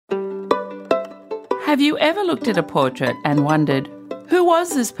Have you ever looked at a portrait and wondered, who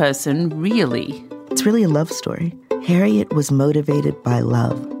was this person really? It's really a love story. Harriet was motivated by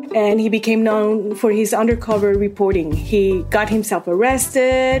love. And he became known for his undercover reporting. He got himself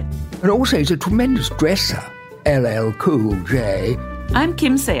arrested. And also he's a tremendous dresser. LL Cool J. I'm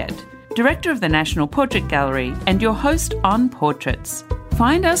Kim Sayed, Director of the National Portrait Gallery and your host on Portraits.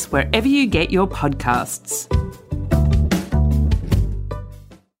 Find us wherever you get your podcasts.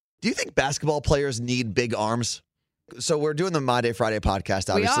 Do you think basketball players need big arms? So we're doing the My Day Friday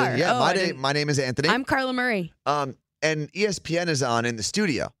podcast, obviously. We are. Yeah, my name is Anthony. I'm Carla Murray. And ESPN is on in the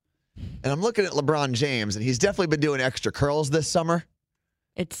studio. And I'm looking at LeBron James, and he's definitely been doing extra curls this summer.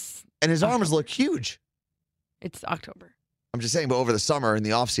 And his arms look huge. It's October. I'm just saying, but over the summer in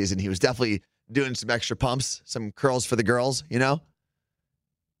the offseason, he was definitely doing some extra pumps, some curls for the girls, you know?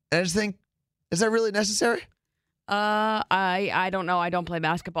 And I just think, is that really necessary? I don't know. I don't play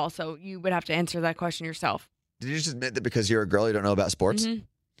basketball, so you would have to answer that question yourself. Did you just admit that because you're a girl, you don't know about sports?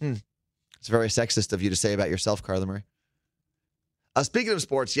 Mm-hmm. It's very sexist of you to say about yourself, Carla Murray. Speaking of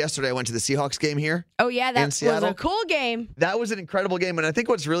sports, yesterday I went to the Seahawks game here. Oh, yeah, that was Seattle. a cool game. That was an incredible game, and I think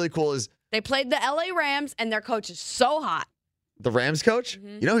what's really cool is They played the LA Rams, and their coach is so hot. the Rams coach.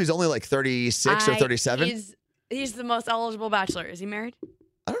 Mm-hmm. You know, he's only like 36 or 37. He's the most eligible bachelor. Is he married?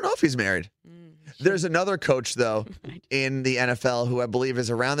 I don't know if he's married. There's another coach, though, in the NFL who I believe is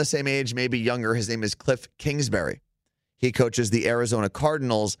around the same age, maybe younger. His name is Cliff Kingsbury. He coaches the Arizona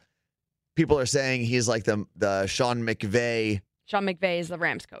Cardinals. People are saying he's like the Sean McVay. Sean McVay is the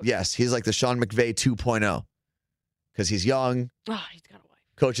Rams coach. Yes, he's like the Sean McVay 2.0 because he's young, Oh, he's got a wife.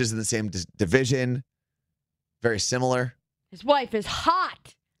 coaches in the same division, very similar. His wife is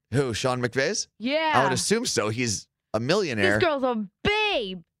hot. Who, Sean McVay's? Yeah. I would assume so. He's a millionaire. This girl's a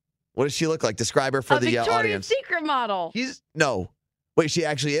babe. What does she look like? Describe her for the Victoria's audience. Secret model. No. Wait, she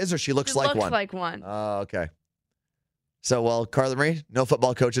actually is, or she looks like one? Looks like one. Oh, okay. So, well, Carla Marie, no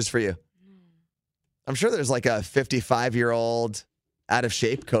football coaches for you. I'm sure there's like a 55-year-old out of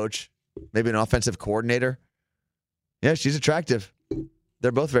shape coach, maybe an offensive coordinator. Yeah, she's attractive.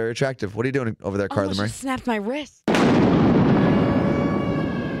 They're both very attractive. What are you doing over there, Carla Marie? She snapped my wrist.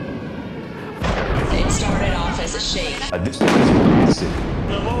 It started off as a shake. This place is massive.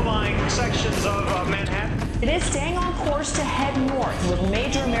 The low-lying sections of Manhattan. It is staying on course to head north, with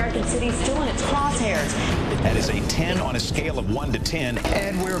major American cities still in its crosshairs. That is a 10 on a scale of 1 to 10.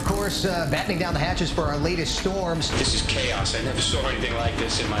 And we're, of course, battening down the hatches for our latest storms. This is chaos. I never saw anything like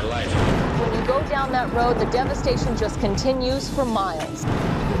this in my life. When you go down that road, the devastation just continues for miles.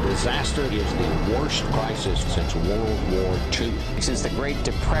 The disaster is the worst crisis since World War II. Since the Great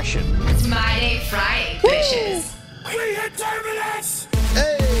Depression. It's My Day Friday, bitches. We hit terminus!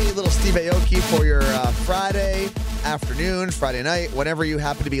 Hey, little Steve Aoki for your Friday afternoon, Friday night, whenever you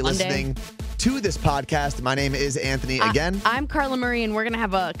happen to be listening to this podcast. My name is Anthony again. I'm Carla Murray, and we're going to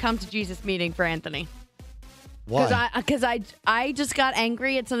have a come to Jesus meeting for Anthony. Why? Because I just got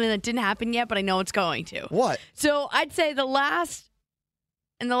angry at something that didn't happen yet, but I know it's going to. What? So I'd say in the last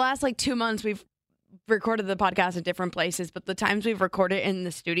like 2 months, we've recorded the podcast at different places, but the times we've recorded in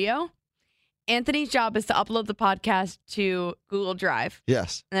the studio, Anthony's job is to upload the podcast to Google Drive.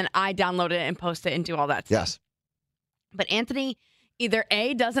 Yes. And then I download it and post it and do all that stuff. Yes. But Anthony either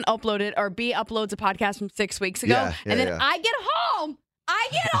A, doesn't upload it, or B, uploads a podcast from 6 weeks ago. And then I get home. I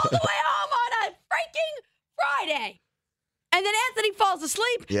get all the way home on a freaking Friday. And then Anthony falls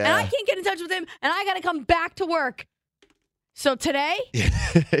asleep. Yeah. And I can't get in touch with him. And I got to come back to work. So today,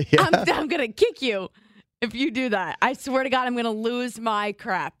 I'm going to kick you if you do that. I swear to God, I'm going to lose my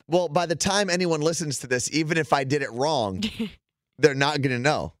crap. Well, by the time anyone listens to this, even if I did it wrong, they're not going to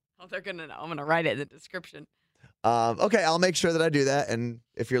know. Oh, they're going to know. I'm going to write it in the description. Okay, I'll make sure that I do that. And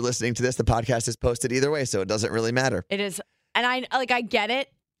if you're listening to this, the podcast is posted either way, so it doesn't really matter. It is. And I get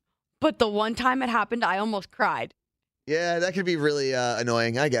it. But the one time it happened, I almost cried. Yeah, that could be really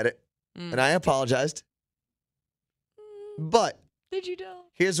annoying. I get it. And I apologized. But did you know?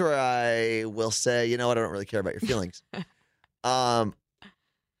 Here's where I will say, you know what? I don't really care about your feelings.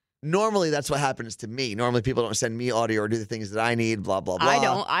 Normally, that's what happens to me. Normally, people don't send me audio or do the things that I need, blah, blah, blah. I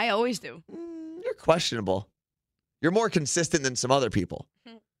don't. I always do. You're questionable. You're more consistent than some other people.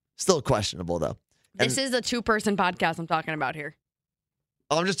 Still questionable, though. This is a two-person podcast I'm talking about here.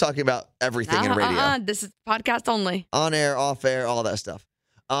 I'm just talking about everything in radio. This is podcast only. On air, off air, all that stuff.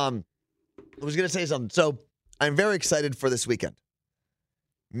 I was going to say something. So I'm very excited for this weekend.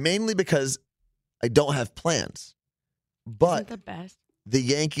 Mainly because I don't have plans. But the best. The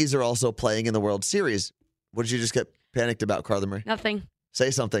Yankees are also playing in the World Series. What did you just get panicked about, Carla Marie? Nothing. Say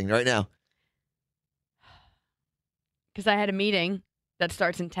something right now. Because I had a meeting that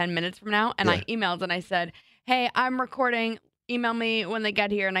starts in 10 minutes from now. And I emailed and I said, hey, I'm recording. Email me when they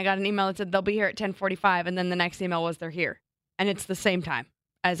get here. And I got an email that said they'll be here at 10:45. And then the next email was they're here. And it's the same time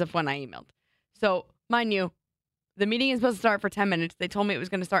as of when I emailed. So, mind you, the meeting is supposed to start for 10 minutes. They told me it was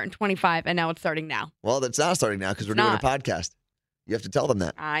going to start in 25, and now it's starting now. Well, it's not starting now because we're doing a podcast. You have to tell them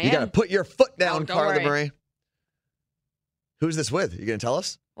that. You got to put your foot down, Carla worry. Marie. Who's this with? You going to tell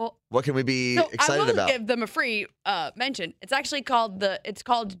us? Well, what can we be excited about? I will give them a free mention. It's actually called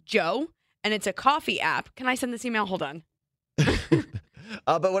Joe, and it's a coffee app. Can I send this email? Hold on.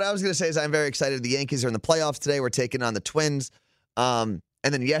 But what I was going to say is I'm very excited. The Yankees are in the playoffs today. We're taking on the Twins. And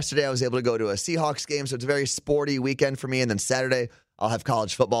then yesterday I was able to go to a Seahawks game, so it's a very sporty weekend for me. And then Saturday I'll have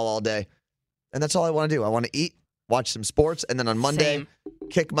college football all day. And that's all I want to do. I want to eat, watch some sports, and then on Monday,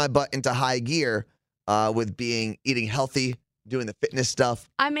 kick my butt into high gear with eating healthy, doing the fitness stuff.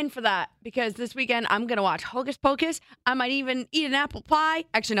 I'm in for that because this weekend I'm going to watch Hocus Pocus. I might even eat an apple pie.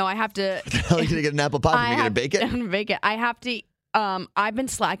 Actually, no, I have to. How are you going to get an apple pie? Are you going to bake it? I'm going to bake it. I have to. I've been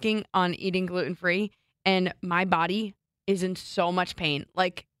slacking on eating gluten-free, and my body is in so much pain,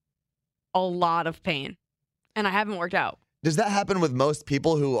 like a lot of pain, and I haven't worked out. Does that happen with most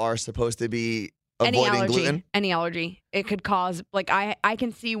people who are supposed to be avoiding gluten? Any allergy. It could cause, like, I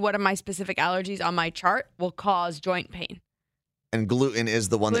can see one of my specific allergies on my chart will cause joint pain. And gluten is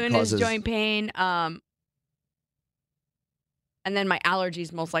the one that causes... Gluten is joint pain. And then my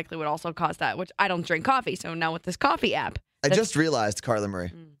allergies most likely would also cause that, which I don't drink coffee. So now with this coffee app... I just realized, Carla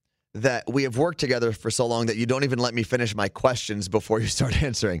Marie, that we have worked together for so long that you don't even let me finish my questions before you start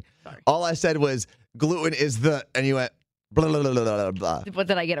answering. Sorry. All I said was, gluten is the... And you went, blah, blah, blah, blah, blah. What,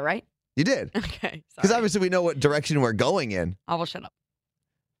 did I get it right? You did. Okay. Because obviously we know what direction we're going in. I will shut up.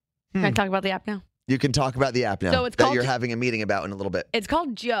 Can I talk about the app now? You can talk about the app now so it's that you're having a meeting about in a little bit. It's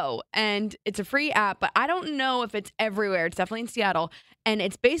called Joe, and it's a free app, but I don't know if it's everywhere. It's definitely in Seattle. And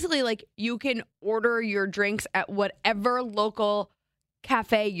it's basically like you can order your drinks at whatever local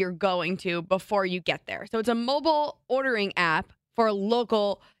cafe you're going to before you get there. So it's a mobile ordering app for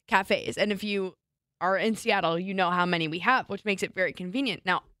local cafes. And if you are in Seattle, you know how many we have, which makes it very convenient.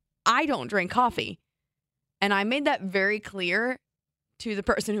 Now, I don't drink coffee. And I made that very clear to the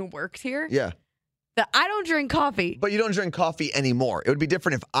person who works here. Yeah. That I don't drink coffee. But you don't drink coffee anymore. It would be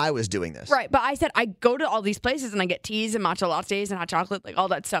different if I was doing this. Right. But I said I go to all these places and I get teas and matcha lattes and hot chocolate, like all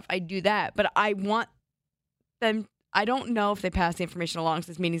that stuff. I do that. But I want them. I don't know if they pass the information along, so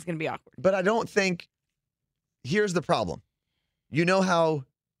this meeting's going to be awkward. But I don't think. Here's the problem. You know how.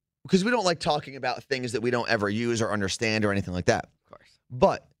 Because we don't like talking about things that we don't ever use or understand or anything like that. Of course.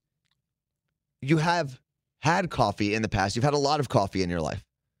 But you have had coffee in the past. You've had a lot of coffee in your life.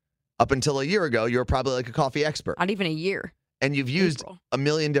 Up until a year ago, you were probably like a coffee expert. Not even a year. And you've used a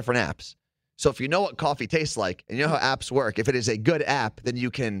million different apps. So if you know what coffee tastes like and you know how apps work, if it is a good app, then you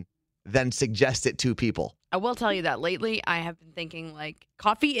can then suggest it to people. I will tell you that lately I have been thinking like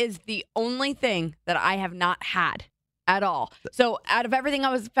coffee is the only thing that I have not had at all. So out of everything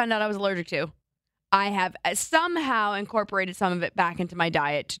found out I was allergic to, I have somehow incorporated some of it back into my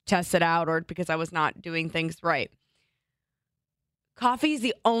diet to test it out or because I was not doing things right. Coffee is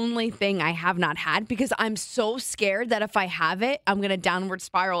the only thing I have not had because I'm so scared that if I have it, I'm going to downward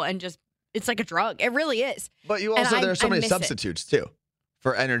spiral and just, it's like a drug. It really is. But you also, there are so many substitutes too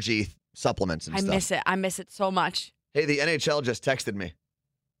for energy supplements and stuff. I miss it. I miss it so much. Hey, the NHL just texted me.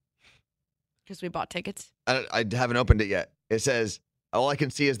 Because we bought tickets? I haven't opened it yet. It says, all I can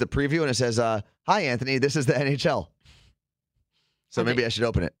see is the preview and it says, hi, Anthony, this is the NHL. So maybe I should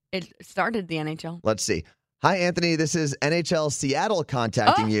open it. It started the NHL. Let's see. Hi, Anthony. This is NHL Seattle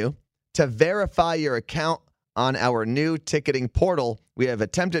contacting you to verify your account on our new ticketing portal. We have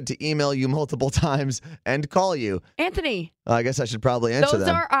attempted to email you multiple times and call you. Anthony. I guess I should probably answer them. Those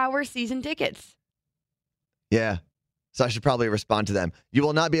are our season tickets. Yeah. So I should probably respond to them. You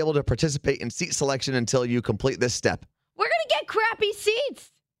will not be able to participate in seat selection until you complete this step. We're going to get crappy seats.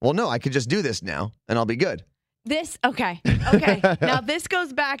 Well, no, I could just do this now and I'll be good. Okay. Now this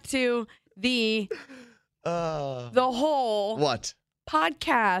goes back to the whole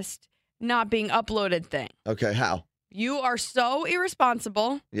podcast not being uploaded thing. Okay, how? You are so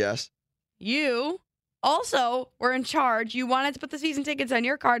irresponsible. Yes. You also were in charge. You wanted to put the season tickets on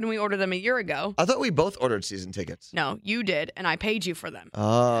your card, and we ordered them a year ago. I thought we both ordered season tickets. No, you did, and I paid you for them.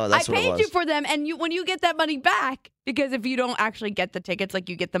 Oh, that's what it was. I paid you for them, and when you get that money back, because if you don't actually get the tickets, like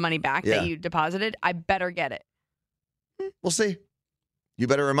you get the money back that you deposited, I better get it. We'll see. You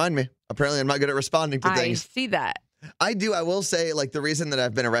better remind me. Apparently, I'm not good at responding to things. I see that. I do. I will say, like, the reason that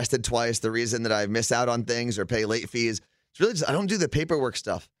I've been arrested twice, the reason that I miss out on things or pay late fees, it's really just I don't do the paperwork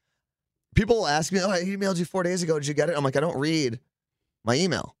stuff. People will ask me, I emailed you 4 days ago. Did you get it? I'm like, I don't read my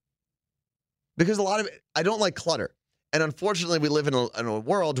email. Because a lot of it, I don't like clutter. And unfortunately, we live in a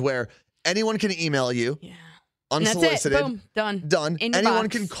world where anyone can email you unsolicited. And that's it. Boom. Done. In Anyone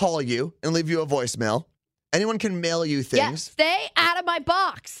box. can call you and leave you a voicemail. Anyone can mail you things. Yes, stay out of my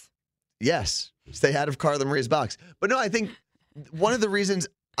box. Yes. Stay out of Carla Marie's box. But no, I think one of the reasons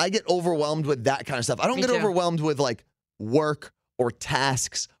I get overwhelmed with that kind of stuff, I don't get overwhelmed with like work or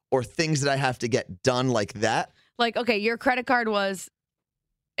tasks or things that I have to get done like that. Like, okay, your credit card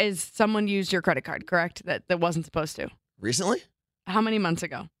is someone used your credit card, correct? That wasn't supposed to. Recently? How many months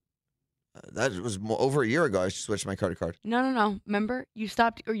ago? That was over a year ago. I switched my credit card. No. Remember? You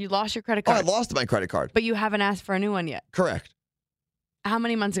stopped or you lost your credit card. Oh, I lost my credit card. But you haven't asked for a new one yet. Correct. How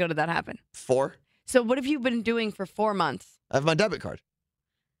many months ago did that happen? 4. So what have you been doing for 4 months? I have my debit card.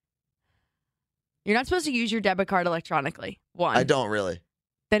 You're not supposed to use your debit card electronically. 1. I don't really.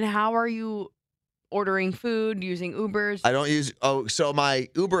 Then how are you ordering food, using Ubers? I don't use. Oh, so my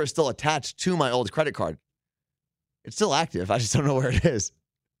Uber is still attached to my old credit card. It's still active. I just don't know where it is.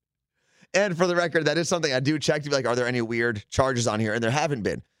 And for the record, that is something I do check to be like, are there any weird charges on here? And there haven't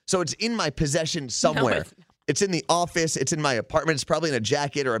been. So it's in my possession somewhere. No, it's in the office. It's in my apartment. It's probably in a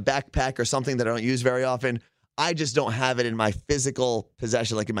jacket or a backpack or something that I don't use very often. I just don't have it in my physical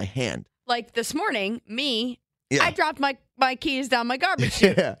possession, like in my hand. Like this morning, I dropped my keys down my garbage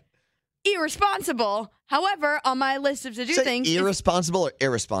chute. Yeah. Irresponsible. However, on my list of to-do things... irresponsible or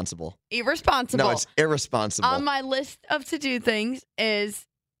irresponsible? Irresponsible. No, it's irresponsible. On my list of to-do things is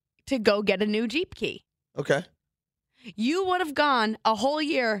to go get a new Jeep key. Okay. You would have gone a whole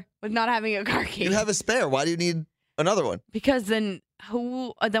year with not having a car key. You have a spare. Why do you need another one? Because then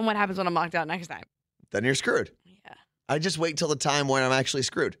what happens when I'm locked out next time? Then you're screwed. Yeah. I just wait till the time when I'm actually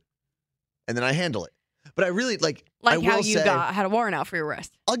screwed. And then I handle it. But I really like how you had a warrant out for your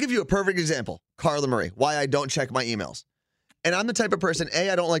arrest. I'll give you a perfect example. Carla Marie, why I don't check my emails. And I'm the type of person,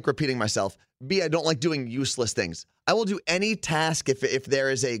 A, I don't like repeating myself. B, I don't like doing useless things. I will do any task if there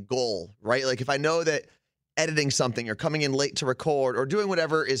is a goal, right? Like if I know that editing something or coming in late to record or doing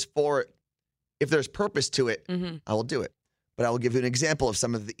whatever is for, if there's purpose to it, I will do it. But I will give you an example of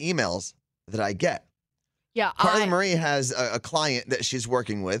some of the emails that I get. Yeah, Carla Marie has a client that she's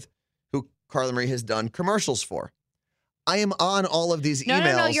working with who Carla Marie has done commercials for. I am on all of these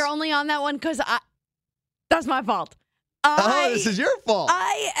emails. No, you're only on that one because that's my fault. This is your fault.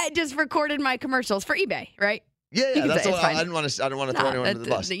 I just recorded my commercials for eBay, right? Yeah, that's what I didn't want to throw anyone under the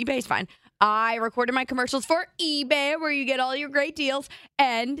bus. eBay's fine. I recorded my commercials for eBay where you get all your great deals,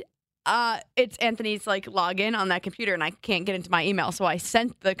 and it's Anthony's like login on that computer, and I can't get into my email, so I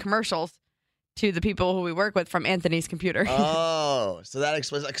sent the commercials to the people who we work with from Anthony's computer. Oh, so that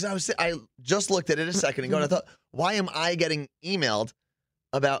explains. Because I just looked at it a second ago, and I thought, why am I getting emailed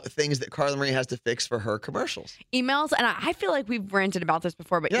about things that Carla Marie has to fix for her commercials? Emails, and I feel like we've ranted about this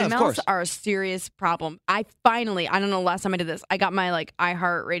before, but yeah, emails are a serious problem. I don't know the last time I did this, I got my like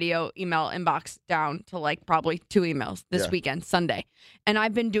iHeartRadio email inbox down to like probably 2 emails this weekend, Sunday. And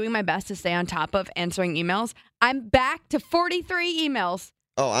I've been doing my best to stay on top of answering emails. I'm back to 43 emails.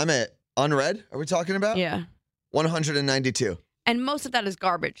 Oh, I'm at unread, are we talking about? Yeah. 192. And most of that is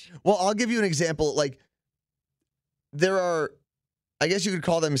garbage. Well, I'll give you an example. Like, there are, I guess you could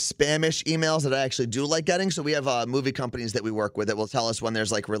call them spamish emails that I actually do like getting. So we have movie companies that we work with that will tell us when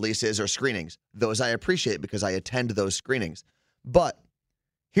there's like releases or screenings. Those I appreciate because I attend those screenings. But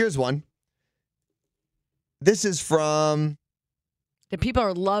here's one. This is from... The people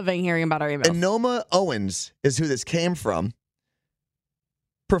are loving hearing about our emails. Enoma Owens is who this came from.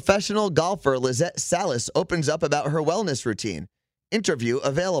 Professional golfer Lizette Salas opens up about her wellness routine. Interview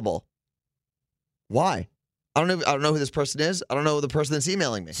available. Why? I don't know who this person is. I don't know the person that's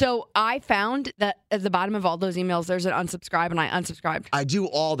emailing me. So I found that at the bottom of all those emails, there's an unsubscribe, and I unsubscribed. I do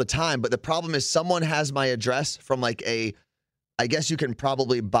all the time, but the problem is someone has my address from like I guess you can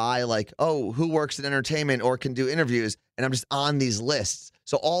probably buy like, oh, who works in entertainment or can do interviews, and I'm just on these lists.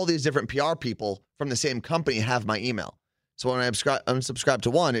 So all these different PR people from the same company have my email. So when I unsubscribe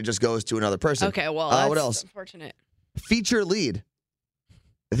to one, it just goes to another person. Okay, well, that's what else? Unfortunate. Feature lead.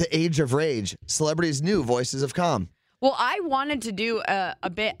 The Age of Rage. Celebrities' new voices of calm. Well, I wanted to do a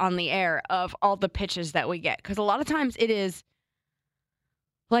bit on the air of all the pitches that we get. Because a lot of times it is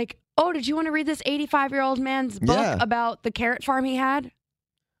like, oh, did you want to read this 85-year-old man's book about the carrot farm he had?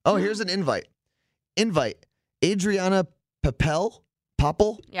 Oh, here's an invite. Adriana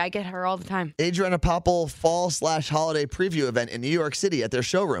Popple? Yeah, I get her all the time. Adriana Popple fall/holiday preview event in New York City at their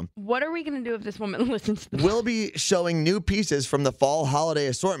showroom. What are we going to do if this woman listens to this? We'll be showing new pieces from the fall holiday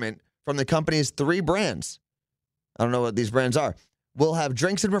assortment from the company's 3 brands. I don't know what these brands are. We'll have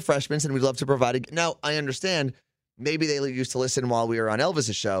drinks and refreshments, and we'd love to provide Now, I understand maybe they used to listen while we were on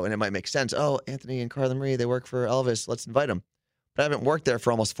Elvis's show, and it might make sense. Oh, Anthony and Carla Marie, they work for Elvis. Let's invite them. But I haven't worked there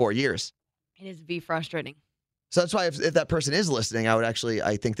for almost 4 years. It is frustrating. So that's why if that person is listening,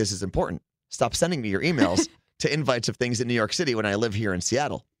 I think this is important. Stop sending me your emails to invites of things in New York City when I live here in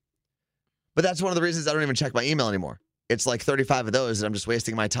Seattle. But that's one of the reasons I don't even check my email anymore. It's like 35 of those, and I'm just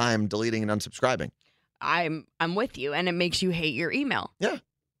wasting my time deleting and unsubscribing. I'm with you, and it makes you hate your email. Yeah.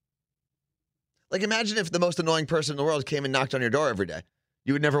 Like, imagine if the most annoying person in the world came and knocked on your door every day.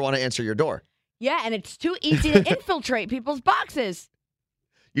 You would never want to answer your door. Yeah, and it's too easy to infiltrate people's boxes.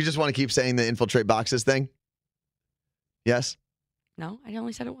 You just want to keep saying the infiltrate boxes thing? Yes? No, I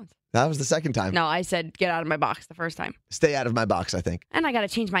only said it once. That was the second time. No, I said get out of my box the first time. Stay out of my box, I think. And I got to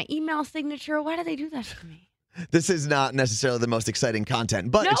change my email signature. Why do they do that to me? This is not necessarily the most exciting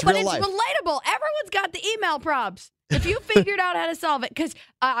content, but it's real life. No, but it's relatable. Everyone's got the email props. If you figured out how to solve it, because,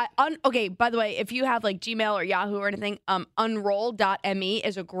 okay, by the way, if you have like Gmail or Yahoo or anything, unroll.me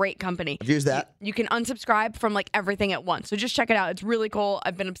is a great company. I've used that. You can unsubscribe from like everything at once. So just check it out. It's really cool.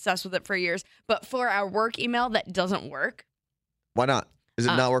 I've been obsessed with it for years. But for our work email, that doesn't work. Why not? Does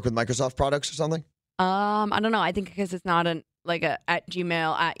it not work with Microsoft products or something? I don't know. I think because it's not at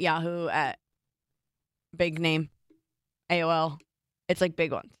Gmail, at Yahoo, at big name, AOL. It's like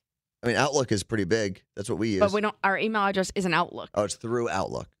big ones. I mean, Outlook is pretty big. That's what we use. But we don't. Our email address isn't Outlook. Oh, it's through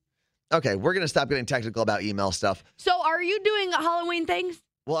Outlook. Okay, we're going to stop getting technical about email stuff. So are you doing Halloween things?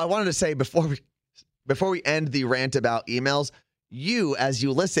 Well, I wanted to say before we end the rant about emails, you, as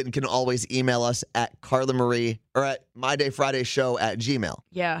you listen, can always email us at Carla Marie or at mydayfridayshow@gmail.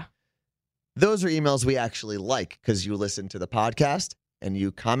 Yeah. Those are emails we actually like because you listen to the podcast and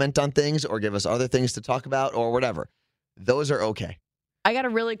you comment on things or give us other things to talk about or whatever. Those are okay. I got a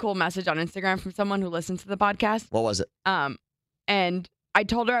really cool message on Instagram from someone who listens to the podcast. What was it? And I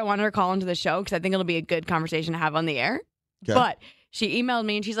told her I wanted her to call into the show because I think it'll be a good conversation to have on the air. Okay. But she emailed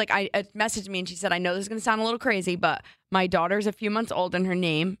me and she's like, messaged me and she said, I know this is going to sound a little crazy, but my daughter's a few months old and her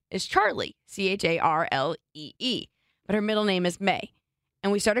name is Charlie, Charlee. But her middle name is May.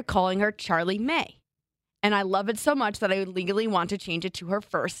 And we started calling her Charlie May. And I love it so much that I legally want to change it to her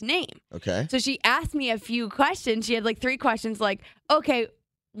first name. Okay. So she asked me a few questions. She had like 3 questions like, okay,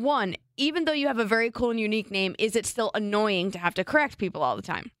 1, even though you have a very cool and unique name, is it still annoying to have to correct people all the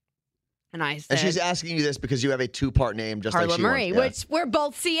time? And I said... And she's asking you this because you have a 2-part name just Carla like she Marie, wants. which we're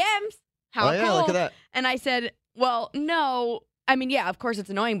both CMs. How yeah, cool. look at that. And I said, well, no... I mean, yeah, of course it's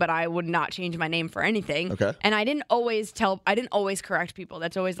annoying, but I would not change my name for anything. Okay. And I didn't always correct people.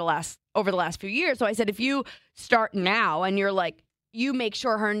 That's always over the last few years. So I said, if you start now and you're like, you make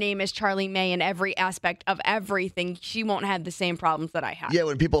sure her name is Charlie May in every aspect of everything, she won't have the same problems that I have. Yeah,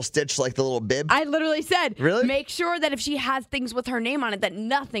 when people stitch like the little bib. I literally said, really? Make sure that if she has things with her name on it, that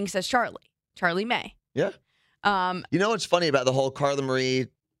nothing says Charlie May. Yeah. You know what's funny about the whole Carla Marie,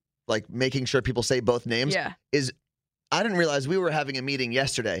 like making sure people say both names? Yeah. Is I didn't realize we were having a meeting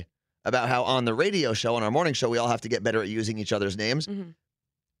yesterday about how on the radio show, on our morning show, we all have to get better at using each other's names. Mm-hmm.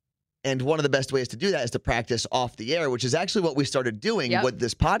 And one of the best ways to do that is to practice off the air, which is actually what we started doing with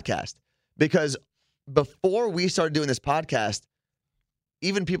this podcast. Because before we started doing this podcast,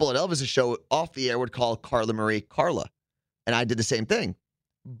 even people at Elvis's show off the air would call Carla Marie Carla. And I did the same thing.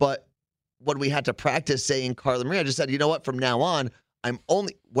 But when we had to practice saying Carla Marie, I just said, you know what, from now on, I'm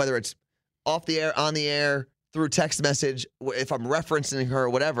only, whether it's off the air, on the air, through text message, if I'm referencing her or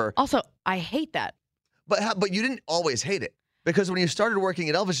whatever. Also, I hate that. But you didn't always hate it. Because when you started working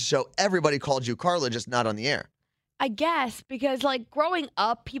at Elvis's show, everybody called you Carla, just not on the air. I guess, because like growing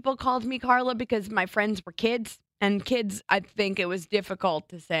up, people called me Carla because my friends were kids. And kids, I think it was difficult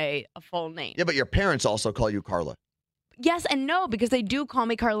to say a full name. Yeah, but your parents also call you Carla. Yes and no, because they do call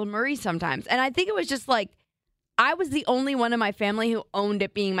me Carla Marie sometimes. And I think it was just like, I was the only one in my family who owned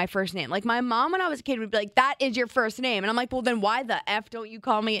it being my first name. Like my mom, when I was a kid, would be like, that is your first name. And I'm like, well, then why the F don't you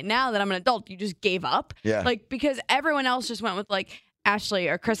call me it now that I'm an adult? You just gave up? Yeah. Like, because everyone else just went with like Ashley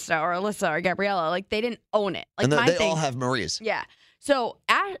or Krista or Alyssa or Gabriella. Like they didn't own it. Like and they all have Maries. Yeah. So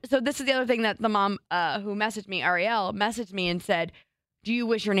this is the other thing that the mom who messaged me, Ariel, messaged me and said, do you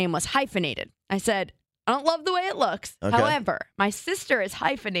wish your name was hyphenated? I said, I don't love the way it looks. Okay. However, my sister is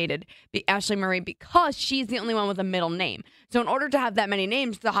hyphenated, Ashley Marie, because she's the only one with a middle name. So in order to have that many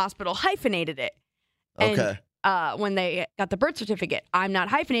names, the hospital hyphenated it. Okay. And when they got the birth certificate, I'm not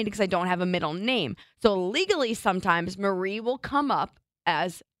hyphenated because I don't have a middle name. So legally, sometimes Marie will come up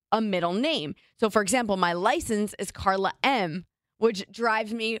as a middle name. So for example, my license is Carla M, which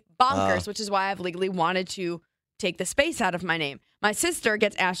drives me bonkers, which is why I've legally wanted to take the space out of my name. My sister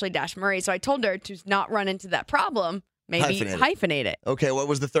gets Ashley-Marie, so I told her to not run into that problem. Maybe hyphenate it. Okay, what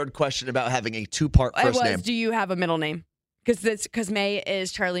was the third question about having a two-part first name? Do you have a middle name? Because May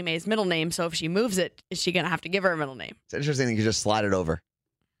is Charlie May's middle name, so if she moves it, is she going to have to give her a middle name? It's interesting that you can just slide it over.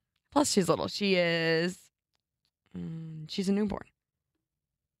 Plus, she's little. She's a newborn.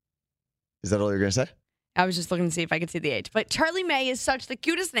 Is that all you're going to say? I was just looking to see if I could see the age. But Charlie May is such the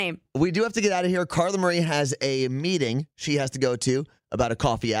cutest name. We do have to get out of here. Carla Marie has a meeting she has to go to about a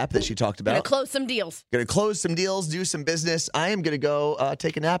coffee app that she talked about. Gonna close some deals. Gonna close some deals, do some business. I am gonna go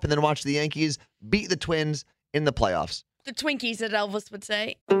take a nap and then watch the Yankees beat the Twins in the playoffs. The Twinkies, that Elvis would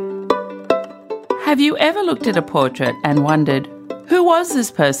say. Have you ever looked at a portrait and wondered, who was this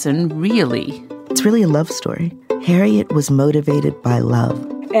person really? It's really a love story. Harriet was motivated by love.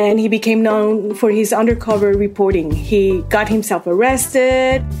 And he became known for his undercover reporting. He got himself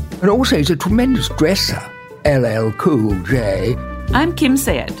arrested. And also he's a tremendous dresser. LL Cool J. I'm Kim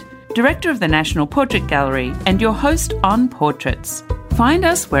Sayed, Director of the National Portrait Gallery and your host on Portraits. Find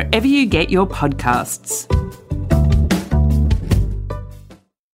us wherever you get your podcasts.